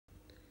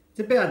It's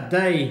about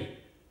day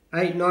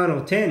 8, 9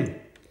 or 10.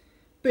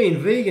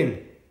 Being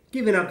vegan,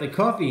 giving up the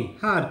coffee,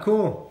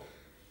 hardcore.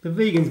 The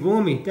vegans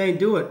warn me, don't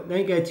do it.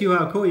 Don't go too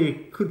hardcore,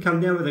 you could come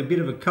down with a bit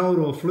of a cold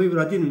or flu,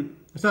 but I didn't.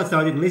 It's not so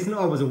I didn't listen,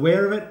 I was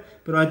aware of it,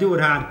 but I do it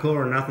hardcore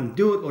or nothing.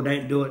 Do it or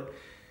don't do it.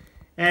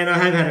 And I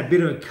have had a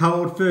bit of a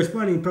cold, first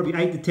one in probably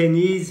 8 to 10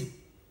 years,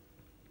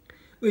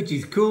 which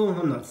is cool.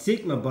 I'm not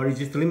sick, my body's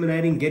just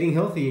eliminating, getting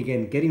healthy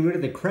again, getting rid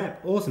of the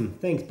crap. Awesome,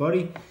 thanks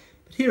body.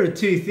 But here are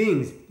two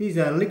things. These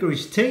are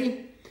licorice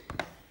tea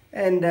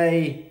and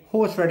a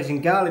horseradish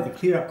and garlic to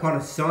clear up kind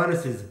of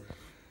sinuses.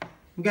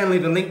 I'm going to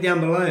leave a link down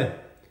below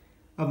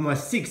of my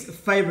 6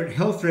 favourite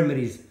health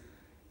remedies.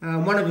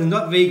 One of them is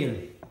not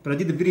vegan, but I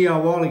did the video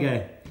a while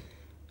ago.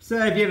 So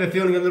if you're ever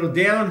feeling a little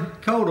down,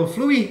 cold or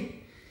fluey,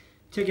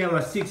 check out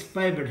my 6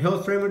 favourite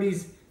health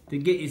remedies to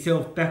get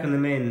yourself back on the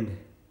mend.